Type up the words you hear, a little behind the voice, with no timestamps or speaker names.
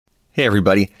Hey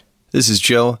everybody, this is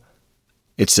Joe.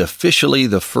 It's officially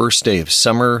the first day of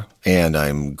summer, and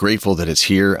I'm grateful that it's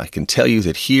here. I can tell you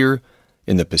that here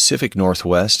in the Pacific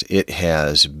Northwest, it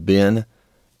has been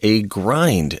a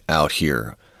grind out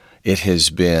here. It has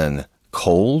been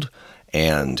cold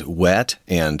and wet,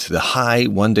 and the high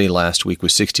one day last week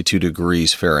was 62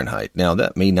 degrees Fahrenheit. Now,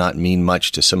 that may not mean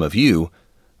much to some of you,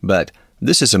 but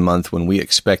this is a month when we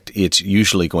expect it's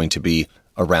usually going to be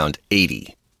around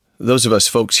 80. Those of us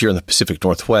folks here in the Pacific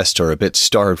Northwest are a bit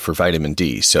starved for vitamin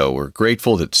D, so we're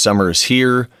grateful that summer is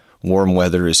here, warm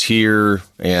weather is here,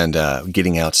 and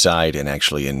getting outside and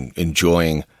actually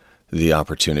enjoying the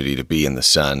opportunity to be in the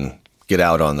sun. Get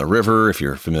out on the river. If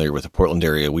you're familiar with the Portland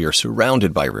area, we are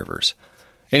surrounded by rivers.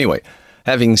 Anyway,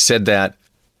 having said that,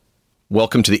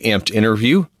 welcome to the Amped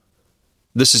interview.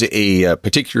 This is a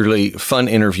particularly fun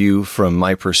interview from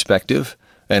my perspective,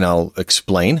 and I'll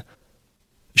explain.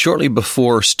 Shortly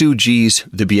before Stu G's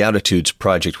The Beatitudes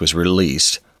Project was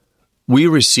released, we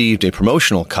received a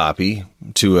promotional copy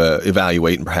to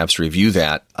evaluate and perhaps review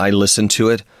that. I listened to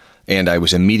it, and I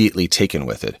was immediately taken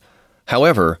with it.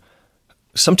 However,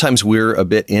 sometimes we're a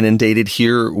bit inundated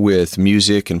here with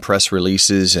music and press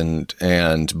releases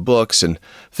and books and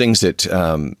things that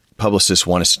publicists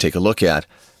want us to take a look at,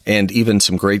 and even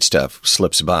some great stuff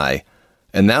slips by.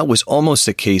 And that was almost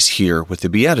the case here with the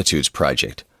Beatitudes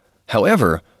Project.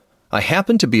 However, I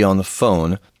happened to be on the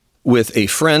phone with a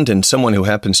friend and someone who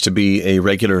happens to be a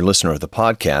regular listener of the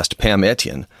podcast, Pam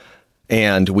Etienne,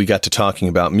 and we got to talking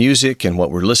about music and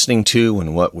what we're listening to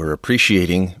and what we're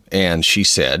appreciating, and she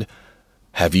said,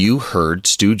 "Have you heard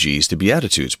Stu G's The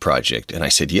Beatitudes Project?" And I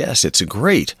said, "Yes, it's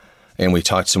great." And we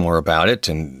talked some more about it,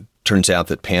 and turns out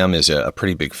that Pam is a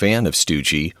pretty big fan of Stu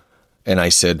G. And I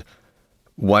said,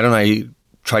 "Why don't I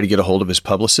try to get a hold of his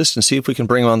publicist and see if we can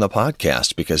bring him on the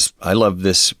podcast, because I love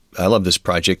this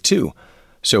project too."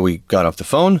 So we got off the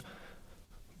phone.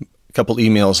 A couple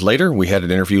emails later, we had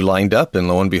an interview lined up, and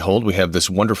lo and behold, we have this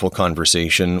wonderful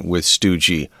conversation with Stu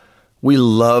G. We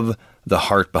love the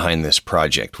heart behind this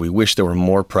project. We wish there were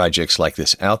more projects like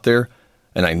this out there,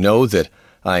 and I know that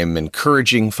I'm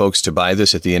encouraging folks to buy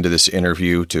this at the end of this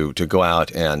interview, to go out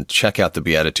and check out the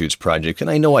Beatitudes Project, and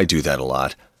I know I do that a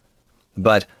lot.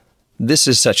 But this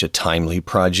is such a timely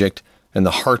project, and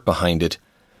the heart behind it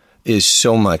is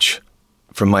so much,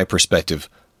 from my perspective,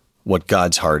 what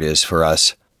God's heart is for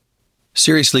us.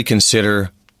 Seriously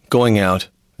consider going out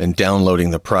and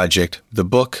downloading the project, the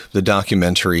book, the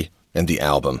documentary, and the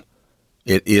album.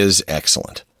 It is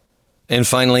excellent. And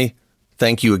finally,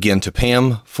 thank you again to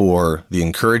Pam for the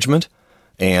encouragement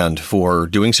and for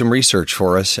doing some research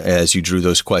for us as you drew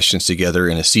those questions together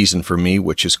in a season for me,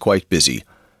 which is quite busy.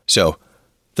 So,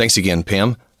 thanks again,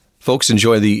 Pam. Folks,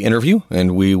 enjoy the interview,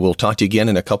 and we will talk to you again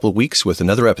in a couple of weeks with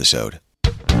another episode.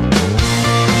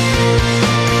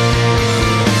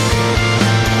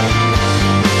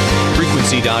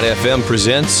 Frequency.fm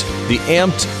presents the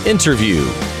Amped interview.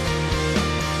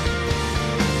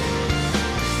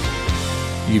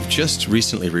 You've just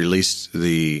recently released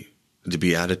the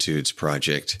Beatitudes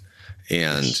Project,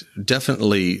 and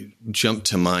definitely jumped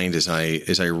to mind as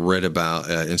I read about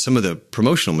in some of the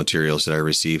promotional materials that I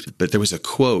received. But there was a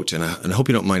quote, and I hope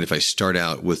you don't mind if I start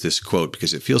out with this quote,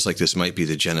 because it feels like this might be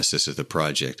the genesis of the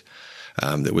project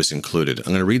that was included.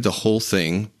 I'm going to read the whole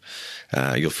thing.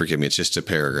 You'll forgive me. It's just a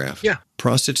paragraph. Yeah.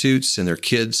 Prostitutes and their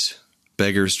kids,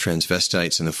 beggars,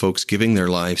 transvestites, and the folks giving their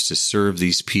lives to serve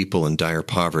these people in dire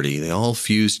poverty, they all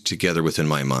fused together within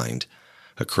my mind,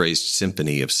 a crazed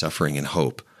symphony of suffering and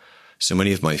hope. So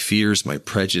many of my fears, my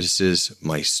prejudices,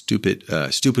 my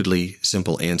stupidly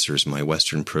simple answers, my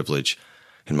Western privilege,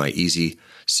 and my easy,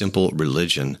 simple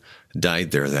religion died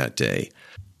there that day.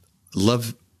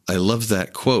 I love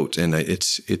that quote, and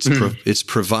it's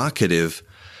provocative,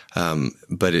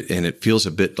 but it feels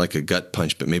a bit like a gut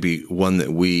punch, but maybe one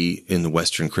that we in the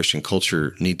Western Christian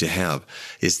culture need to have.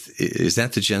 Is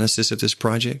that the genesis of this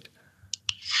project?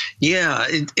 Yeah,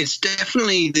 it's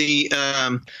definitely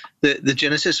the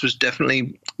genesis was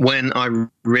definitely when I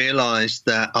realized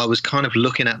that I was kind of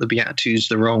looking at the Beatitudes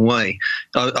the wrong way.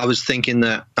 I was thinking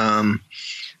that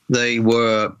they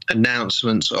were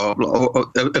announcements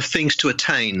of things to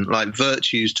attain, like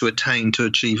virtues to attain to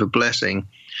achieve a blessing.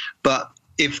 But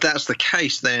if that's the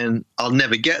case, then I'll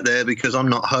never get there because I'm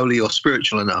not holy or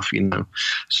spiritual enough, you know.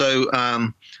 So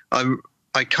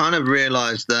I kind of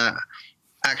realized that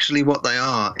actually what they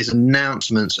are is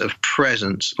announcements of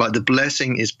presence. Like the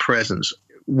blessing is presence.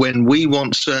 When we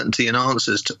want certainty and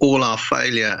answers to all our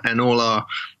failure and all our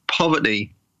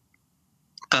poverty,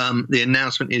 the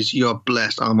announcement is you're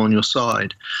blessed, I'm on your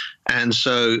side. And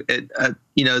so,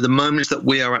 the moments that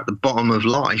we are at the bottom of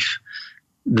life,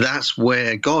 that's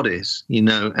where God is,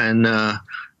 and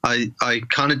I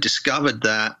kind of discovered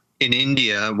that in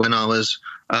India when I was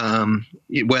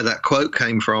where that quote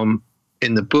came from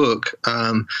in the book.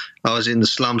 I was in the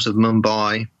slums of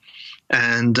Mumbai,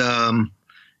 and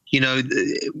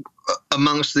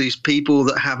amongst these people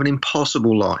that have an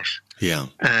impossible life. Yeah.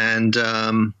 And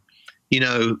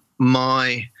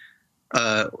my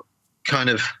kind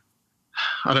of,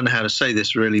 I don't know how to say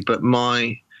this really, but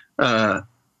my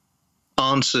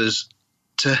answers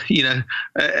to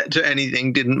to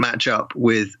anything didn't match up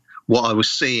with what I was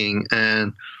seeing,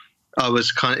 and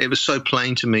it was so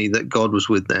plain to me that God was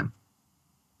with them,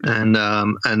 and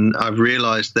I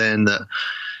realized then that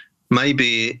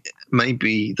maybe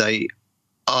they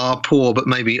are poor, but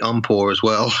maybe I'm poor as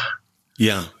well.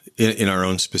 Yeah, in our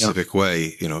own specific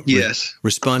way, Yes.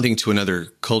 Responding to another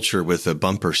culture with a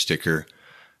bumper sticker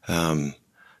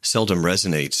seldom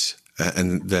resonates,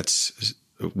 and that's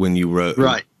when you wrote,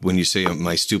 right. When you say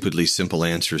my stupidly simple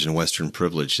answers in Western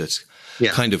privilege. That's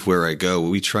kind of where I go.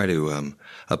 We try to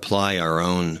apply our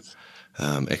own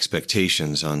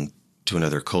expectations to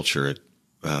another culture.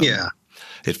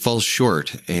 It falls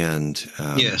short, and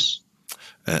yes.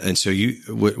 And so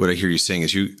what I hear you saying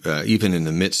is even in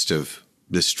the midst of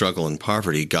this struggle and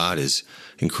poverty, God is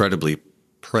incredibly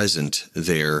present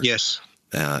there. Yes.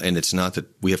 And it's not that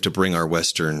we have to bring our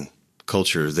Western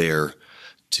culture there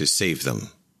to save them.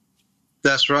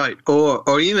 That's right.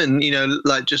 Or even,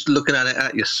 like just looking at it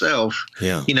at yourself.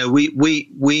 Yeah.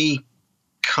 We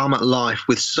come at life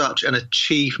with such an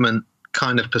achievement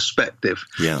kind of perspective.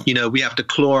 Yeah. We have to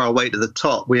claw our way to the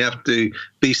top. We have to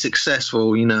be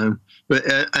successful, and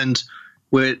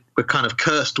we're kind of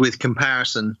cursed with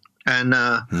comparison. And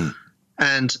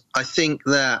and I think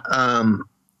that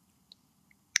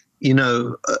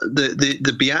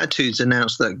the Beatitudes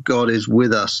announce that God is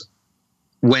with us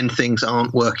when things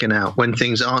aren't working out, when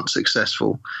things aren't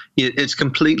successful. It's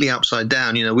completely upside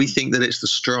down. We think that it's the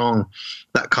strong,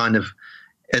 and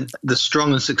the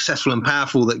strong and successful and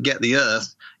powerful that get the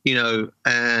earth,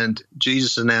 and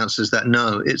Jesus announces that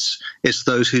no, it's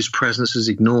those whose presence is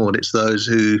ignored. It's those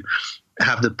who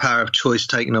have the power of choice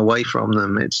taken away from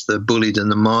them. It's the bullied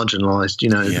and the marginalized,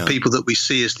 the people that we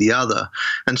see as the other.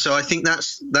 And so I think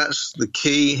that's the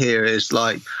key here, is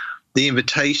like the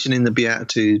invitation in the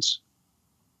Beatitudes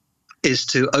is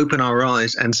to open our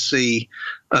eyes and see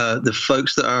the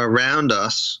folks that are around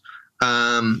us,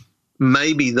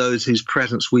 maybe those whose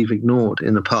presence we've ignored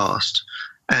in the past,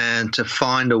 and to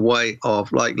find a way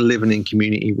of like living in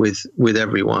community with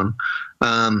everyone.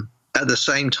 At the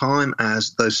same time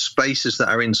as those spaces that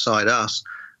are inside us,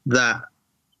 that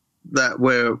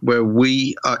where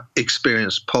we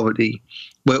experience poverty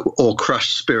or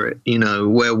crushed spirit,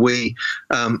 where we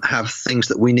have things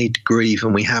that we need to grieve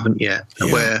and we haven't yet,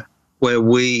 where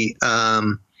we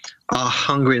are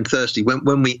hungry and thirsty,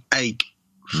 when we ache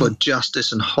for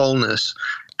justice and wholeness,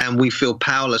 and we feel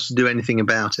powerless to do anything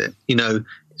about it.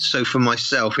 So for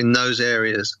myself in those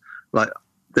areas, like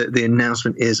the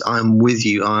announcement is, I'm with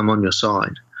you, I'm on your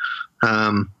side.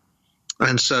 And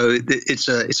so it's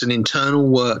an internal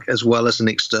work as well as an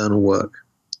external work.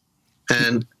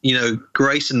 And,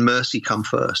 grace and mercy come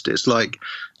first. It's like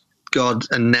God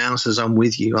announces, I'm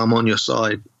with you, I'm on your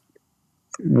side,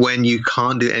 when you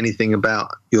can't do anything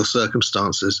about your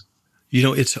circumstances.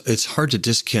 It's hard to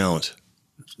discount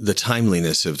the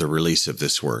timeliness of the release of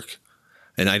this work.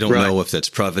 And I don't know if that's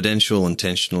providential,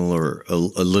 intentional, or a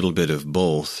little bit of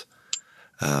both.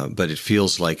 But it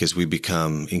feels like as we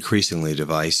become increasingly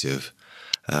divisive,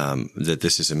 that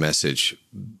this is a message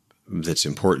that's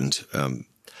important. I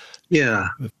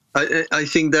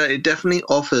think that it definitely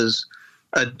offers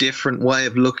a different way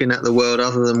of looking at the world,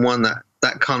 other than one that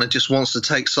kind of just wants to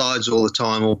take sides all the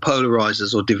time, or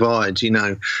polarizes or divides.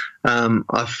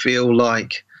 I feel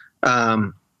like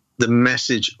the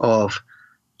message of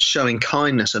showing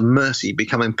kindness and mercy,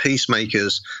 becoming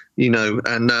peacemakers, and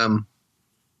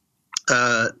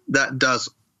that does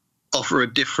offer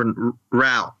a different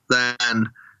route than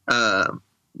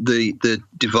the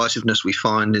divisiveness we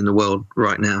find in the world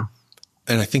right now.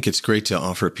 And I think it's great to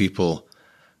offer people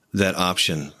that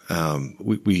option.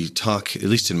 We talk, at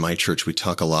least in my church, we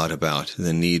talk a lot about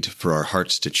the need for our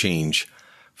hearts to change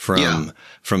from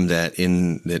that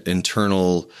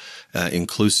internal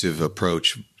inclusive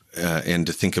approach, and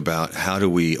to think about how do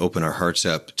we open our hearts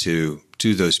up to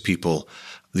those people,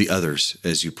 the others,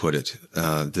 as you put it,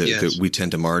 that we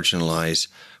tend to marginalize.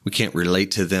 We can't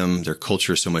relate to them. Their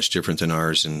culture is so much different than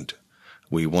ours, and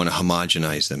we want to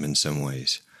homogenize them in some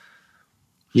ways.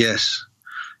 Yes.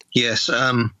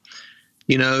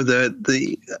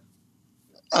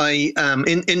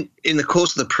 In the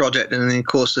course of the project and in the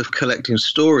course of collecting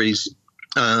stories,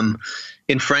 in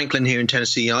Franklin here in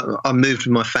Tennessee, I moved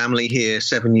with my family here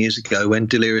 7 years ago when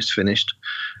Delirious finished,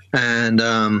 and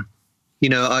when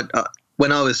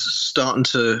I was starting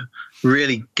to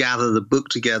really gather the book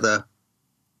together,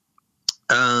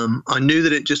 I knew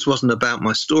that it just wasn't about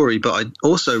my story, but I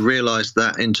also realized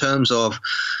that in terms of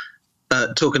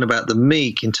talking about the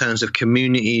meek, in terms of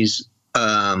communities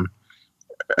and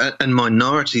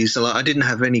minorities, so I didn't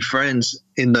have any friends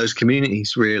in those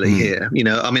communities really here.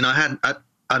 I mean,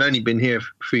 I'd only been here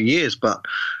for a few years, but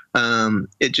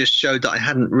it just showed that I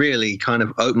hadn't really kind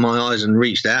of opened my eyes and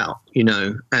reached out,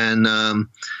 and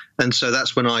so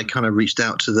that's when I kind of reached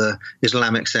out to the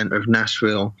Islamic Center of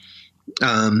Nashville.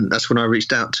 That's when I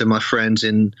reached out to my friends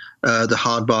in the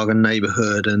Hard Bargain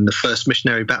neighborhood and the First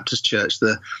Missionary Baptist Church,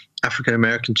 the African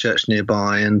American church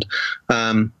nearby, and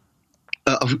I've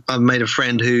made a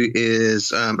friend who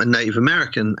is a Native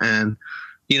American, and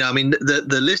I mean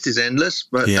the list is endless,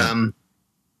 but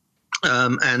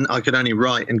and I could only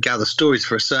write and gather stories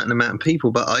for a certain amount of people.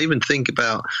 But I even think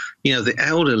about the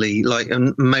elderly,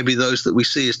 and maybe those that we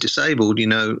see as disabled,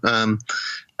 and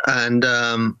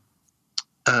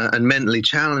mentally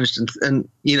challenged, and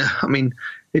I mean,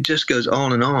 it just goes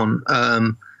on and on.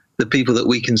 The people that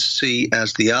we can see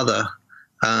as the other,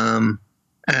 and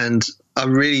I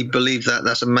really believe that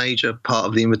that's a major part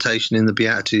of the invitation in the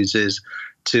Beatitudes, is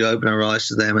to open our eyes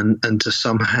to them and to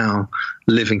somehow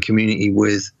live in community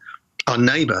with our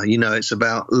neighbor. It's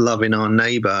about loving our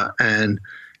neighbor, and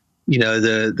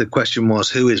the question was,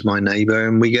 who is my neighbor?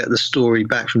 And we get the story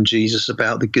back from Jesus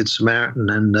about the Good Samaritan,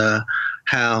 and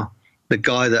how the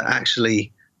guy that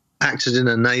actually acted in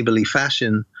a neighborly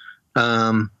fashion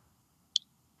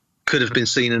could have been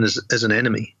seen as an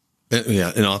enemy.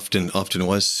 Yeah, and often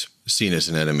was seen as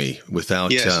an enemy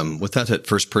without without that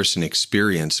first person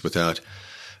experience, without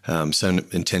some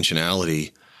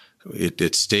intentionality.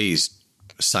 It stays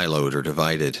siloed or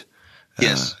divided.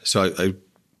 Yes. So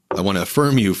I want to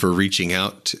affirm you for reaching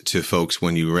out to folks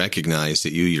when you recognize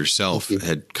that you yourself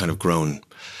had kind of grown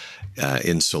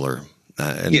insular.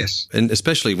 And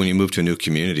especially when you move to a new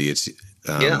community, it's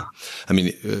I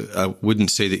mean, I wouldn't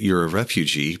say that you're a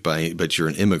refugee, but you're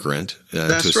an immigrant.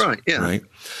 That's right. Yeah. Right.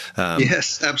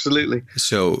 Yes, absolutely.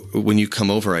 So when you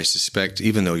come over, I suspect,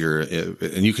 even though you're,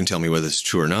 and you can tell me whether it's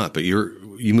true or not, but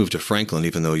you moved to Franklin,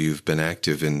 even though you've been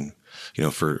active in,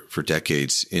 for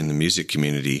decades in the music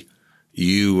community,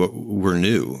 you were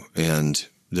new, and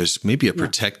there's maybe a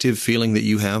protective feeling that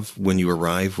you have when you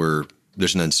arrive, where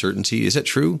there's an uncertainty. Is that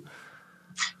true?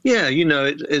 Yeah, you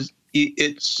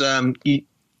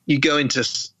go into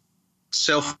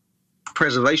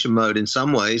self-preservation mode in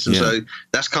some ways, and so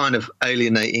that's kind of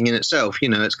alienating in itself.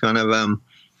 It's kind of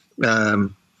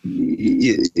in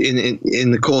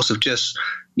the course of just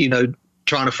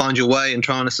trying to find your way and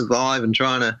trying to survive and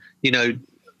trying to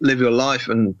live your life,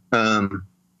 and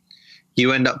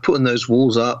you end up putting those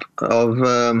walls up of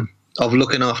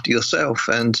looking after yourself,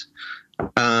 and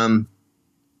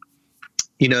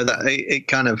that it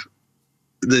kind of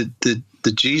the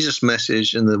Jesus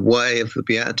message and the way of the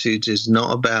Beatitudes is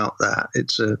not about that.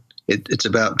 It's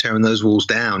about tearing those walls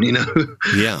down,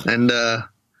 Yeah. and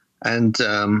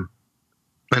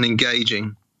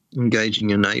engaging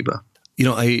your neighbor.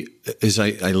 As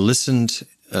I listened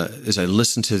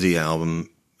to the album,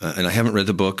 and I haven't read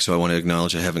the book, so I want to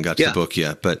acknowledge I haven't got to the book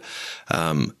yet, but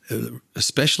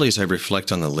especially as I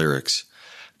reflect on the lyrics,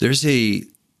 there's a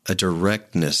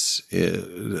directness.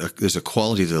 There's a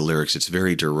quality to the lyrics. It's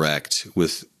very direct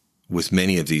with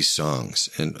many of these songs,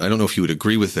 and I don't know if you would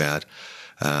agree with that.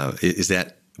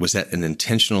 Was that an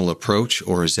intentional approach,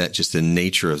 or is that just the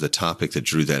nature of the topic that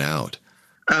drew that out?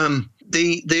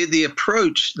 The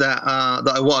approach that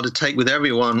I wanted to take with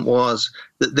everyone was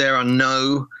that there are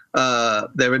no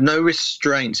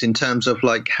restraints in terms of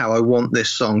like how I want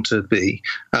this song to be.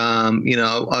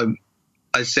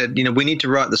 I said, we need to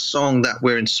write the song that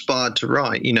we're inspired to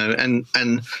write, and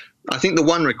I think the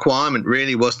one requirement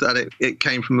really was that it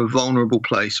came from a vulnerable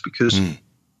place, because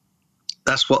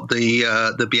that's what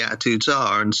the Beatitudes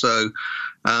are. And so,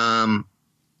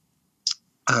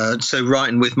 so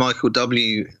writing with Michael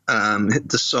W.,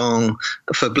 the song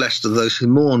for Blessed Are Those Who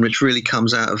Mourn, which really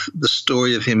comes out of the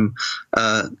story of him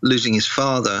losing his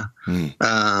father.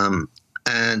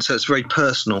 And so it's very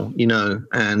personal,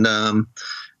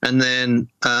 and then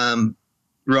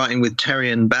writing with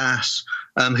Terrian Bass,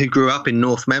 who grew up in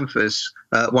North Memphis,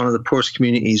 one of the poorest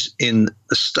communities in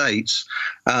the States,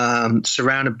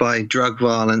 surrounded by drug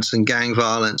violence and gang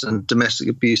violence and domestic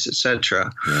abuse,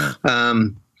 etc.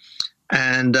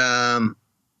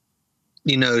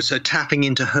 so tapping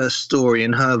into her story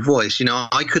and her voice.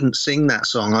 I couldn't sing that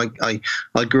song.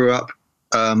 I grew up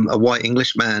a white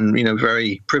English man,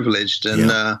 very privileged, and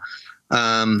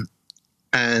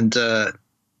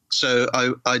so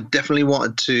I definitely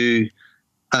wanted to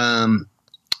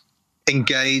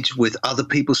engage with other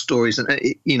people's stories,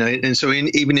 and so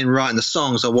even in writing the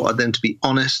songs, I wanted them to be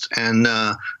honest and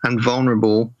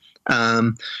vulnerable,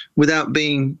 without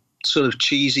being sort of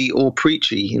cheesy or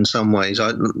preachy in some ways.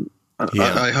 I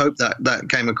hope that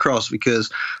came across,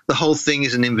 because the whole thing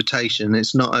is an invitation.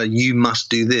 It's not a you must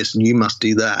do this and you must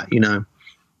do that,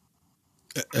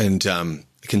 And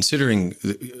considering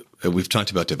we've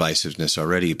talked about divisiveness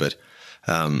already, but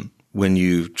when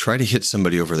you try to hit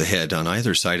somebody over the head on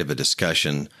either side of a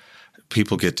discussion,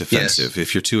 people get defensive. Yes.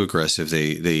 If you're too aggressive,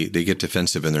 they get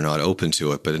defensive and they're not open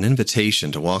to it. But an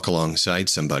invitation to walk alongside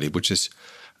somebody, which is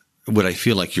what I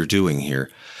feel like you're doing here,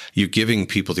 you're giving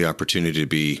people the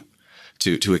opportunity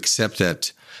to accept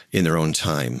that in their own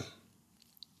time.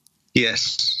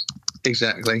 Yes,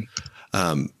 exactly.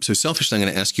 So selfishly, I'm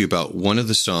going to ask you about one of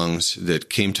the songs that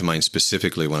came to mind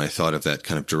specifically when I thought of that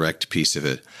kind of direct piece of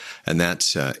it, and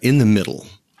that's In the Middle.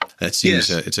 That seems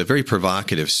it's a very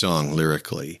provocative song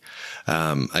lyrically.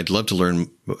 I'd love to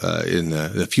learn in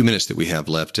the few minutes that we have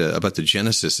left about the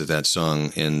genesis of that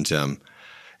song, and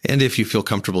if you feel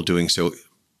comfortable doing so,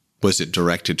 was it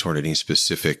directed toward any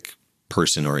specific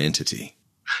person or entity?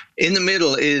 In the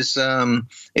Middle is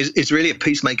really a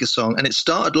Peacemaker song, and it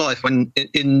started life when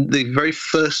in the very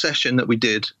first session that we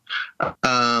did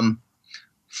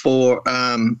for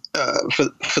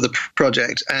the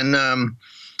project, and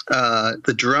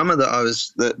the drummer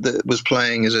that was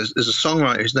playing is a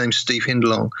songwriter. His name's Steve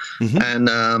Hindalong,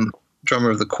 and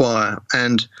drummer of the choir.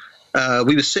 And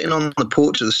we were sitting on the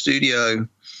porch of the studio,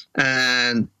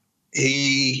 and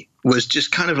he was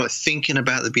just kind of like thinking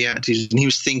about the Beatitudes, and he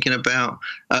was thinking about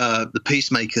the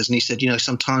peacemakers, and he said,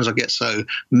 sometimes I get so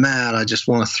mad I just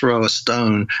want to throw a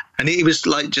stone. And he was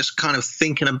like just kind of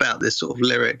thinking about this sort of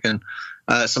lyric, and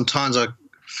sometimes I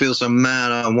feel so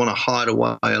mad I want to hide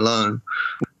away alone.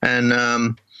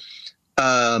 And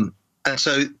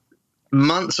so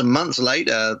months and months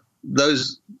later,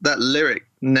 that lyric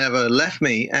never left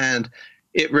me, and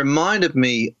it reminded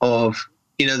me of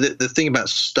the thing about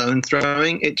stone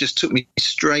throwing. It just took me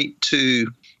straight to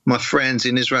my friends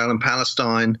in Israel and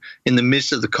Palestine in the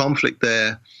midst of the conflict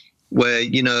there, where,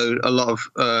 a lot of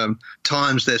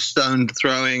times they're stone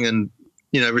throwing and,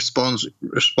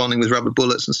 responding with rubber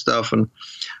bullets and stuff. And,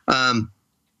 and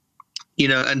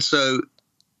so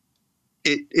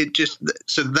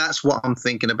so that's what I'm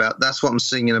thinking about. That's what I'm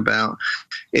singing about,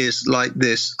 is like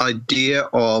this idea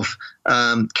of,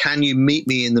 can you meet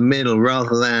me in the middle,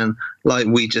 rather than like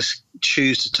we just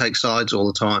choose to take sides all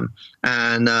the time.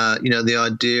 And, the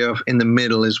idea of in the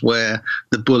middle is where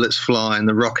the bullets fly and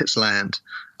the rockets land,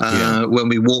 when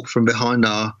we walk from behind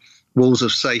our walls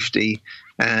of safety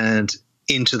and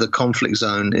into the conflict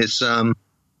zone. It's,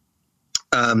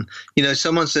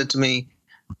 someone said to me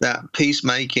that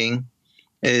peacemaking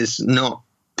is not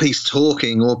peace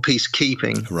talking or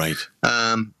peacekeeping. Right.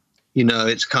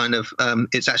 It's kind of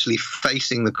it's actually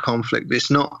facing the conflict.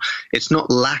 It's not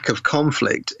lack of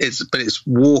conflict. But it's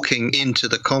walking into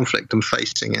the conflict and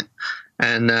facing it,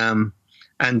 and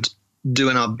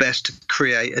doing our best to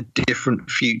create a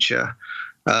different future,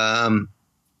 other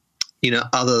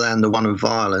than the one of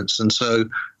violence. And so,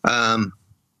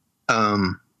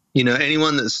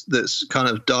 anyone that's kind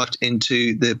of dived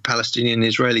into the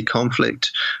Palestinian-Israeli conflict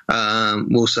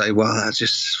will say, "Well, that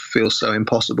just feels so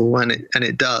impossible," and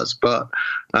it does. But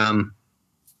the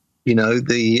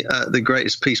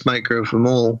greatest peacemaker of them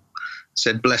all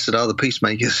said, "Blessed are the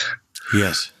peacemakers."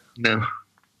 Yes.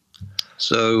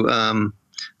 So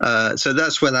so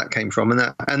that's where that came from,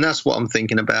 and that's what I'm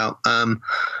thinking about.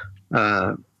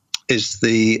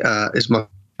 Is my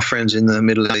friends in the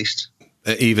Middle East.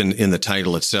 Even in the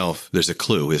title itself, there's a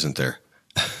clue, isn't there?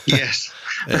 Yes.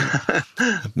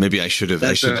 Maybe I should have.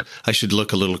 I should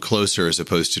look a little closer as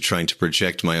opposed to trying to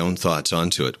project my own thoughts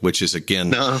onto it, which is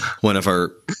again one of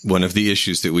the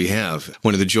issues that we have.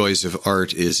 One of the joys of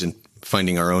art is in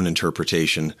finding our own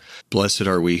interpretation. Blessed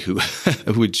are we who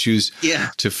would choose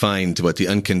to find the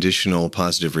unconditional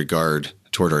positive regard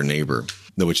toward our neighbor.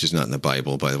 Which is not in the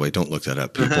Bible, by the way. Don't look that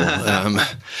up, people.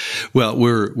 Well,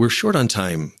 we're short on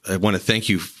time. I want to thank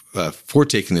you for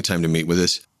taking the time to meet with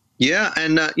us. Yeah,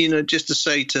 and just to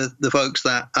say to the folks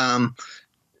that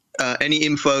any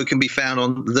info can be found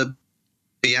on the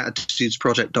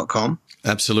beatitudesproject.com.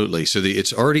 Absolutely. So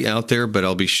it's already out there, but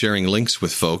I'll be sharing links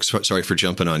with folks. Sorry for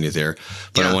jumping on you there,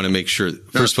 but I want to make sure.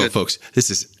 First of all, folks,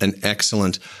 this is an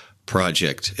excellent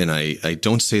project, and I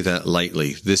don't say that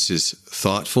lightly. This is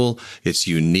thoughtful, it's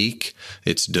unique,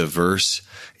 it's diverse,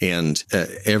 and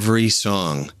every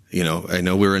song, I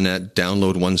know we're in that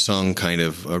download one song kind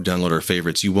of, or download our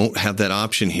favorites. You won't have that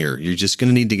option here. You're just going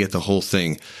to need to get the whole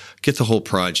thing, get the whole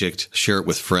project, share it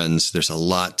with friends. There's a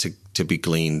lot to be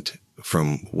gleaned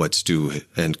from what Stu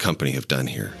and company have done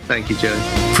here. Thank you, Joe.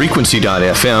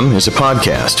 Frequency.fm is a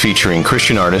podcast featuring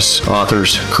Christian artists,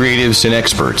 authors, creatives, and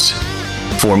experts.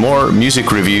 For more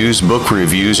music reviews, book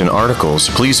reviews, and articles,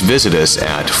 please visit us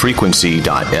at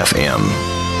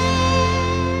frequency.fm.